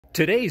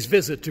Today's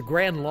visit to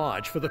Grand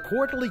Lodge for the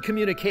quarterly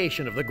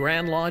communication of the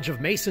Grand Lodge of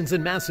Masons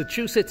in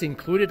Massachusetts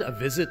included a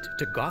visit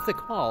to Gothic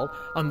Hall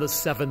on the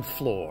 7th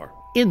floor.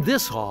 In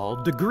this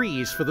hall,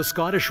 degrees for the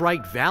Scottish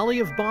Rite Valley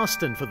of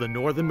Boston for the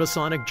Northern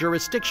Masonic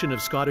jurisdiction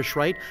of Scottish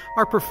Rite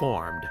are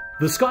performed.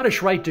 The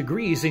Scottish Rite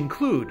degrees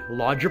include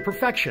Lodge of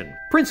Perfection,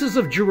 Princes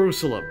of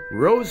Jerusalem,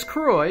 Rose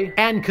Croix,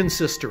 and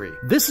Consistory.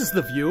 This is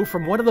the view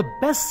from one of the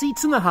best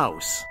seats in the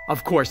house.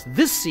 Of course,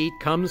 this seat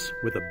comes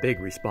with a big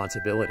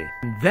responsibility.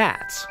 And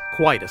that's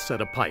quite a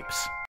set of pipes.